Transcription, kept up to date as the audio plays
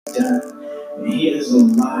death, and He is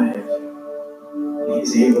alive, and He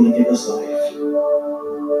is able to give us life.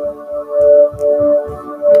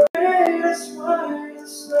 Greatest white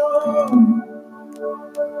snow.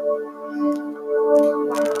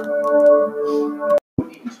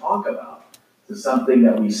 What you talk about is something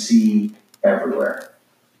that we see everywhere.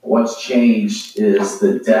 What's changed is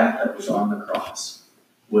the death that was on the cross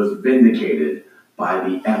was vindicated by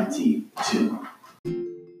the empty tomb.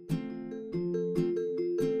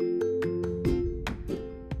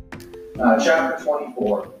 Chapter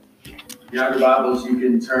 24. If you have your Bibles, you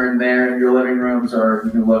can turn there in your living rooms or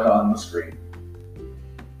you can look on the screen.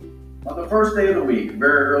 On the first day of the week,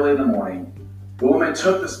 very early in the morning, the women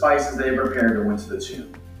took the spices they had prepared and went to the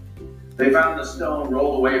tomb. They found the stone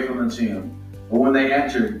rolled away from the tomb, but when they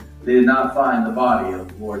entered, they did not find the body of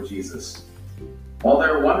the Lord Jesus. While they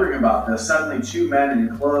were wondering about this, suddenly two men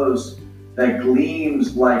in clothes that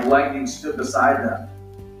gleamed like lightning stood beside them.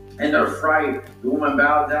 In their fright, the women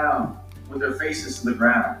bowed down with their faces to the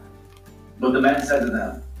ground. But the men said to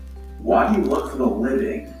them, "Why do you look for the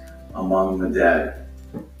living among the dead?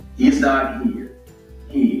 He is not here.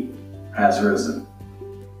 He has risen.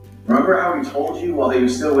 Remember how he told you while he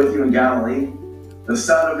was still with you in Galilee? The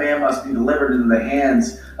Son of Man must be delivered into the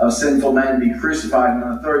hands of sinful men, be crucified, and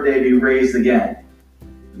on the third day be raised again."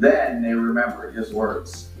 Then they remembered his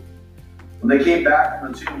words. When they came back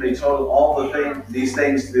from the tomb, they told these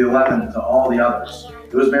things to the 11 and to all the others.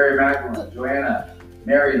 It was Mary Magdalene, Joanna,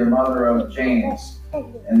 Mary the mother of James,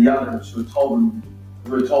 and the others who had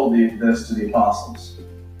told this to the apostles.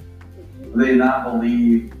 But they did not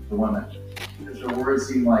believe the women, because their words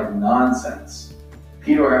seemed like nonsense.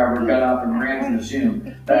 Peter, however, got up and ran to the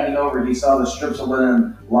tomb. Bending over, he saw the strips of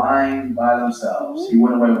linen lying by themselves. He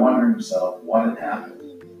went away wondering himself what had happened.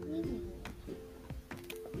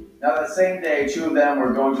 Now that same day, two of them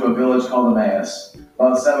were going to a village called Emmaus,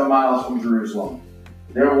 about 7 miles from Jerusalem.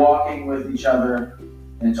 They were walking with each other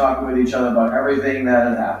and talking with each other about everything that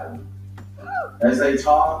had happened. As they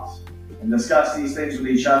talked and discussed these things with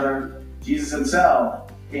each other, Jesus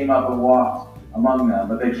himself came up and walked among them,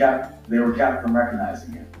 but they were kept from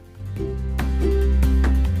recognizing him.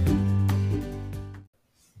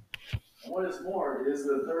 And what is more, it is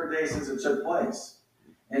the third day since it took place.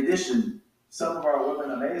 In addition, some of our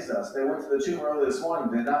women amazed us. They went to the tomb early this morning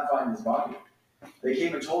and did not find his body. They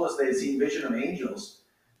came and told us they had seen vision of angels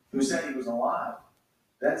who said he was alive.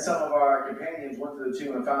 Then some of our companions went to the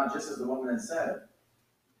tomb and found just as the woman had said.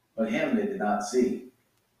 But him they did not see.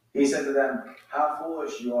 He said to them, "How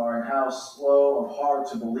foolish you are, and how slow of heart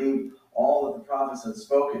to believe all that the prophets had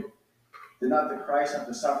spoken. Did not the Christ have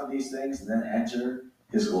to suffer these things and then enter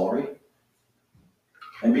his glory?"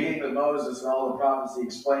 And beginning with Moses and all the prophets, he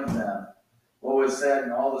explained to them what was said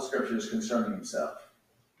in all the scriptures concerning himself.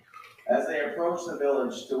 As they approached the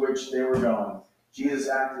village to which they were going, Jesus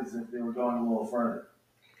acted as if they were going a little further.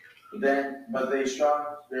 But they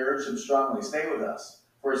urged him strongly, "Stay with us,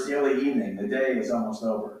 for it's nearly evening. The day is almost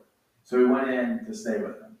over." So he went in to stay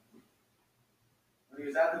with them. When he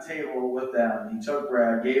was at the table with them, he took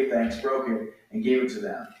bread, gave thanks, broke it, and gave it to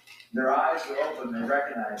them. Their eyes were open, they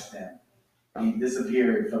recognized him, and he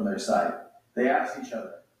disappeared from their sight. They asked each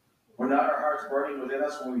other, "Were not our hearts burning within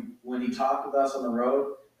us when he talked with us on the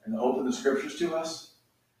road and opened the scriptures to us?"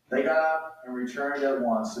 They got up and returned at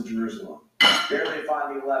once to Jerusalem. There they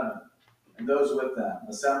find the 11 and those with them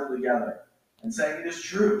assembled together and saying, "It is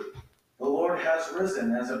true, the Lord has risen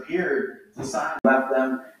and has appeared to Simon." Left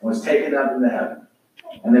them and was taken up into heaven.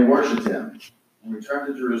 And they worshipped him and returned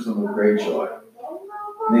to Jerusalem with great joy.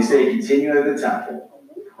 And they stayed continually at the temple,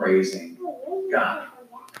 praising God.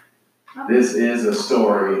 This is a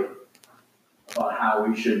story about how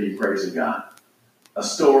we should be praising God. A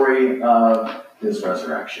story of his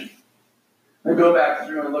resurrection. Let me go back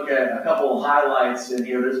through and look at a couple of highlights in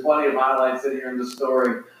here. There's plenty of highlights in here in the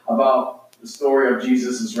story about the story of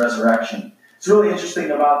Jesus' resurrection. It's really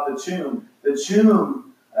interesting about the tomb. The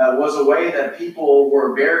tomb was a way that people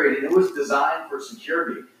were buried, and it was designed for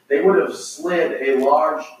security. They would have slid a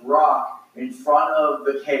large rock in front of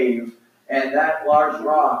the cave, and that large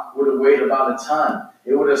rock would have weighed about a ton.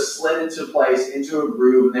 It would have slid into place, into a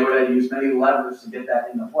groove, and they would have used many levers to get that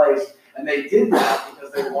into place. And they did that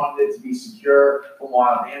because they wanted it to be secure from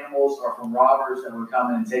wild animals or from robbers that would come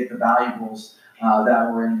in and take the valuables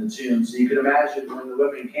that were in the tomb. So you could imagine when the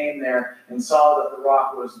women came there and saw that the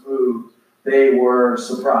rock was moved, they were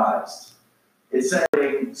surprised. It's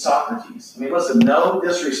celebrating Socrates. I mean, listen, no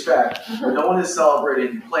disrespect, but no one is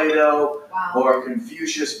celebrating Plato or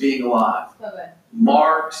Confucius being alive.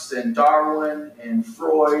 Marx and Darwin and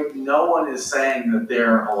Freud, no one is saying that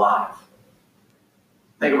they're alive.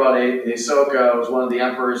 Think about Asoka, was one of the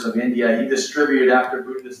emperors of India. He distributed, after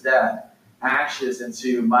Buddha's death, ashes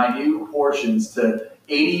into minute portions to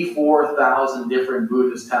 84,000 different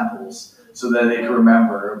Buddhist temples so that they could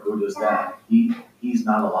remember Buddha's death. He's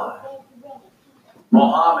not alive.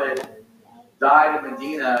 Muhammad died in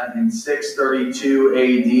Medina in 632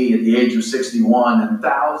 AD at the age of 61, and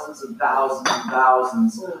thousands and thousands and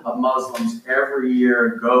thousands of Muslims every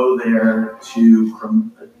year go there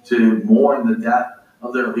to mourn the death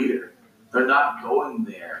of their leader. They're not going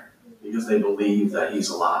there because they believe that he's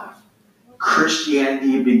alive.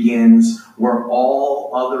 Christianity begins where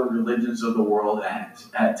all other religions of the world end,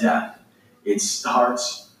 at death. It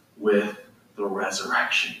starts with the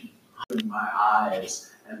resurrection. In my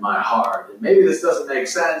eyes and my heart. And maybe this doesn't make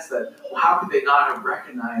sense, that how could they not have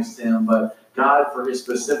recognized him? But God, for his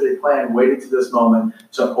specific plan, waited to this moment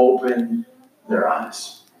to open their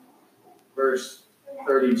eyes. Verse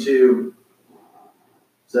 32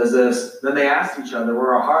 says this: Then they asked each other,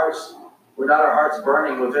 were not our hearts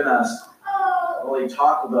burning within us while he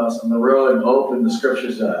talked with us on the road and opened the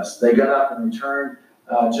scriptures to us? They got up and returned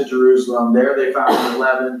to Jerusalem. There they found the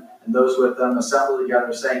 11 and those with them assembled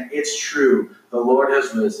together, saying, it's true, the Lord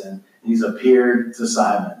has risen, and he's appeared to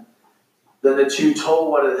Simon. Then the two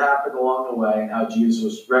told what had happened along the way and how Jesus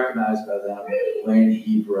was recognized by them when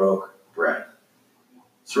he broke bread.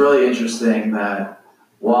 It's really interesting that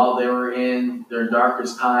while they were in their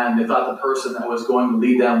darkest time, they thought the person that was going to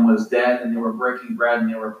lead them was dead, and they were breaking bread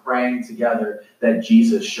and they were praying together, that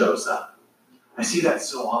Jesus shows up. I see that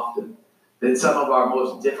so often. In some of our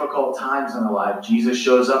most difficult times in our life, Jesus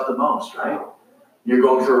shows up the most, right? You're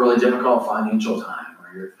going through a really difficult financial time,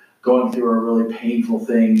 or you're going through a really painful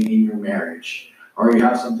thing in your marriage, or you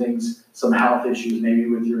have some health issues maybe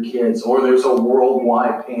with your kids, or there's a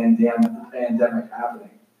worldwide pandemic happening.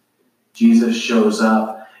 Jesus shows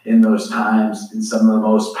up in those times in some of the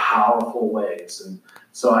most powerful ways. And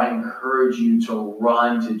so I encourage you to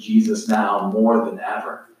run to Jesus now more than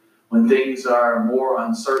ever. When things are more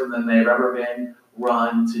uncertain than they've ever been,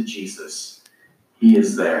 run to Jesus. He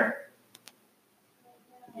is there.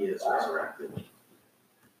 He is resurrected.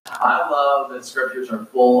 I love that scriptures are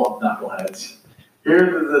full of knuckleheads.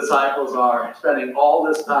 Here the disciples are spending all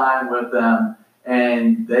this time with them,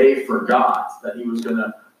 and they forgot that he was going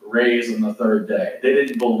to raise on the third day. They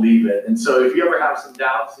didn't believe it. And so if you ever have some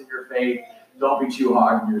doubts in your faith, don't be too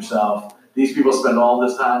hard on yourself. These people spend all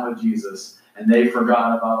this time with Jesus, and they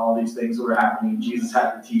forgot about all these things that were happening. Jesus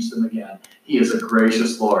had to teach them again. He is a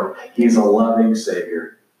gracious Lord. He is a loving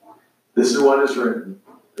Savior. This is what is written: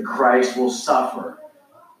 that Christ will suffer,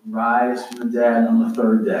 rise from the dead on the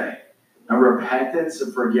third day, and repentance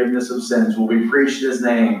and forgiveness of sins will be preached in his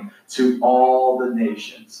name to all the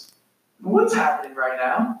nations. What's happening right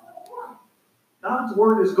now? God's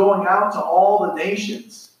word is going out to all the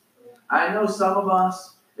nations. I know some of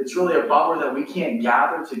us, it's really a bummer that we can't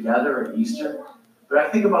gather together at Easter. But I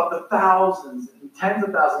think about the thousands, and tens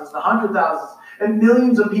of thousands, the hundreds of thousands, and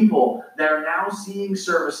millions of people that are now seeing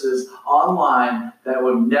services online that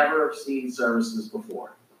would never have seen services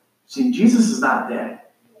before. See, Jesus is not dead.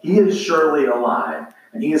 He is surely alive,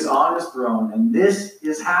 and he is on his throne, and this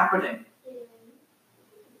is happening.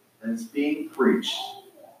 And it's being preached.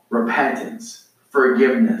 Repentance,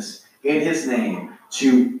 forgiveness in his name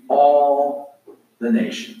to all the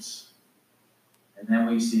nations. And then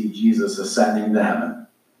we see Jesus ascending to heaven.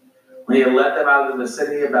 When he had led them out of the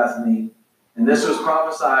city of Bethany, and this was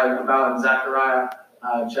prophesied about in Zechariah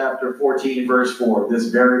chapter 14, verse 4, this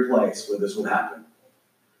very place where this would happen.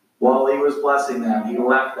 While he was blessing them, he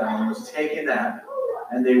left them and was taken to heaven,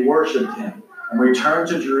 and they worshipped him and returned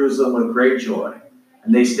to Jerusalem with great joy.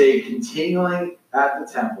 And they stayed continually at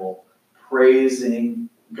the temple, praising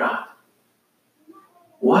God.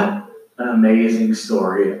 What an amazing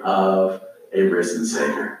story of a risen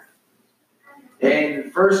Savior.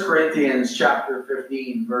 In 1 Corinthians chapter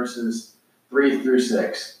 15, verses 3 through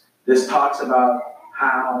 6, this talks about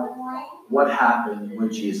how what happened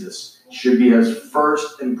with Jesus should be of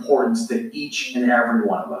first importance to each and every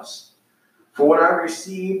one of us. For what I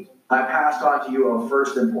received, I passed on to you of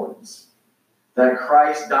first importance. That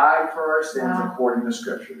Christ died for our sins according to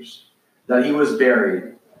Scriptures. That he was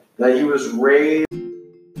buried. That he was raised. Do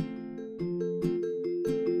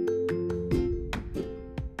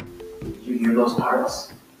you hear those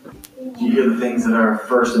parts? Do you hear the things that are of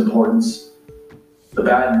first importance? The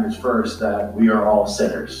bad news first, that we are all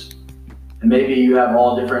sinners. And maybe you have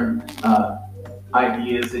all different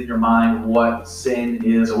ideas in your mind of what sin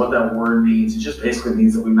is or what that word means. It just basically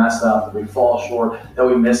means that we mess up, that we fall short, that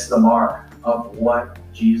we miss the mark of what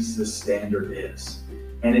Jesus' standard is.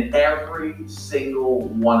 And every single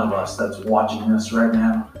one of us that's watching this right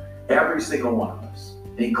now, every single one of us,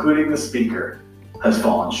 including the speaker, has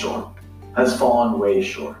fallen short, has fallen way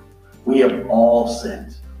short. We have all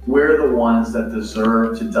sinned. We're the ones that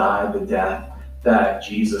deserve to die the death that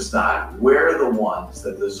Jesus died. We're the ones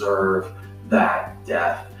that deserve that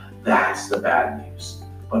death. That's the bad news.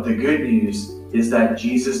 But the good news is that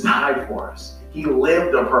Jesus died for us. He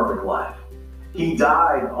lived a perfect life. He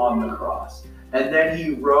died on the cross. And then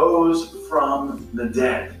he rose from the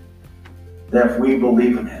dead. That if we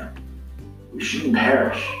believe in him, we shouldn't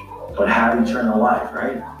perish, but have eternal life,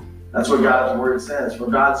 right? That's what God's word says. For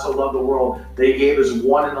God so loved the world, that he gave his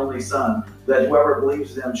one and only Son, that whoever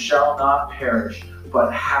believes in him shall not perish,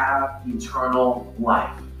 but have eternal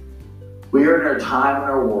life. We are in a time in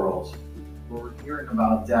our world where we're hearing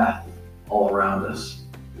about death all around us.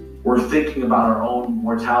 We're thinking about our own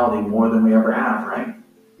mortality more than we ever have, right?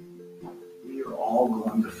 We are all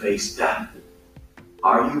going to face death.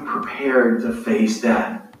 Are you prepared to face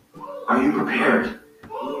death? Are you prepared?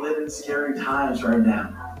 We live in scary times right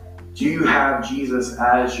now. Do you have Jesus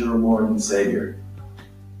as your Lord and Savior?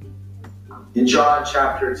 In John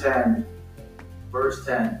chapter 10, verse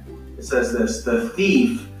 10, it says this: the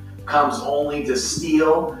thief comes only to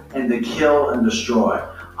steal and to kill and destroy.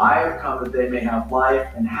 I have come that they may have life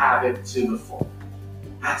and have it to the full.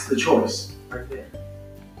 That's the choice right there.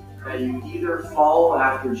 That you either follow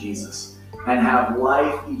after Jesus and have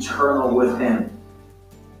life eternal with him,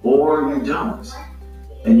 or you don't,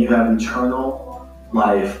 and you have eternal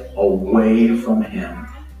life away from him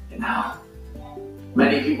in hell.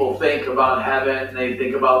 Many people think about heaven, they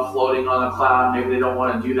think about floating on a cloud. Maybe they don't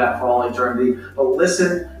want to do that for all eternity. But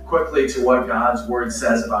listen quickly to what God's word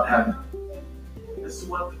says about heaven. This is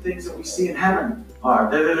one of the things that we see in heaven are.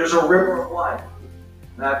 There's a river of life.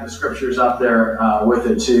 And I have the scriptures up there with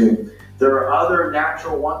it too. There are other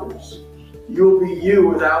natural wonders. You will be you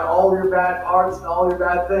without all your bad parts and all your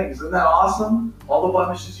bad things. Isn't that awesome? All the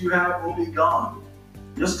blemishes you have will be gone.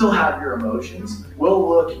 You'll still have your emotions. We'll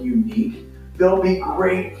look unique. There'll be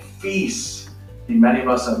great feasts. And many of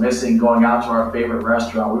us are missing going out to our favorite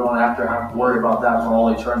restaurant. We don't have to worry about that for all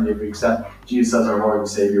eternity if we accept Jesus as our Lord and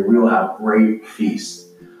Savior. We will have great feasts.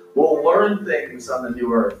 We'll learn things on the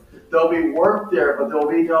new earth. There'll be work there, but there'll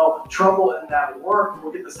be no trouble in that work.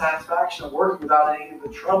 We'll get the satisfaction of working without any of the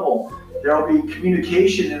trouble. There'll be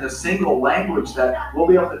communication in a single language that we'll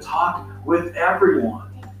be able to talk with everyone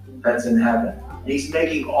that's in heaven. And he's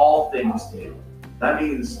making all things new. That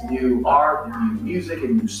means new art and new music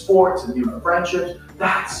and new sports and new friendships.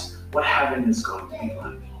 That's what heaven is going to be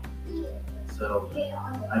like. So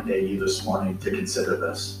I beg you this morning to consider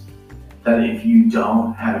this. That if you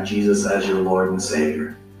don't have Jesus as your Lord and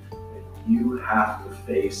Savior, you have to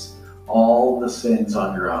face all the sins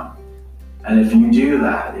on your own. And if you do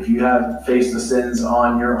that, if you have faced the sins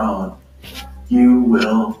on your own, you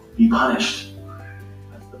will be punished.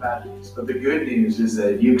 That's the bad news. But the good news is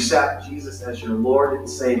that if you accept Jesus as your Lord and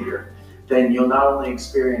Savior, then you'll not only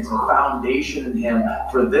experience a foundation in him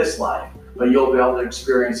for this life, but you'll be able to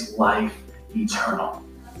experience life eternal.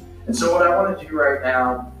 And so what I want to do right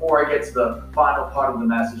now, before I get to the final part of the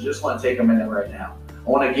message, I just want to take a minute right now. I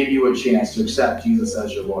want to give you a chance to accept Jesus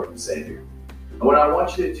as your Lord and Savior. And what I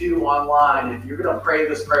want you to do online, if you're going to pray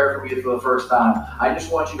this prayer for me for the first time, I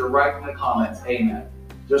just want you to write in the comments, amen.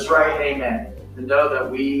 Just write amen. To know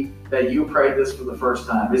that you prayed this for the first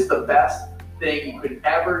time. It's the best thing you could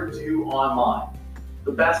ever do online.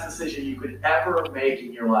 The best decision you could ever make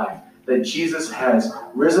in your life. That Jesus has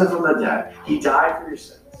risen from the dead. He died for your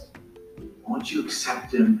sins. I want you to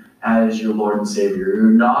accept him as your Lord and Savior.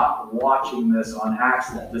 You're not watching this on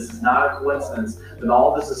accident. This is not a coincidence that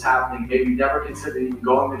all this is happening. Maybe you never considered even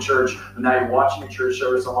going to church, but now you're watching a church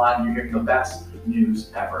service online and you're hearing the best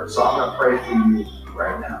news ever. So I'm going to pray for you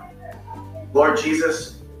right now. Lord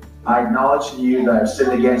Jesus, I acknowledge to you that I've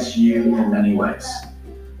sinned against you in many ways.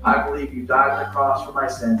 I believe you died on the cross for my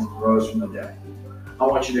sins and rose from the dead. I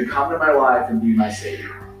want you to come to my life and be my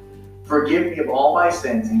Savior. Forgive me of all my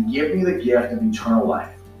sins and give me the gift of eternal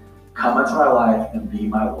life. Come into my life and be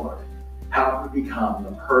my Lord. Help me become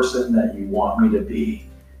the person that you want me to be.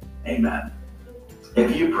 Amen.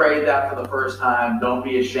 If you prayed that for the first time, don't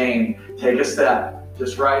be ashamed. Take a step.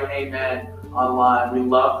 Just write amen online. We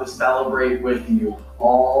love to celebrate with you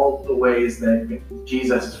all the ways that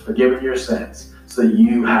Jesus has forgiven your sins so that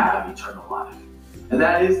you have eternal life. And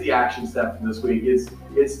that is the action step for this week.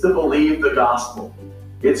 It's to believe the gospel.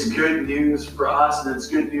 It's good news for us and it's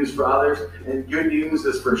good news for others. And good news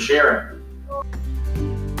is for sharing.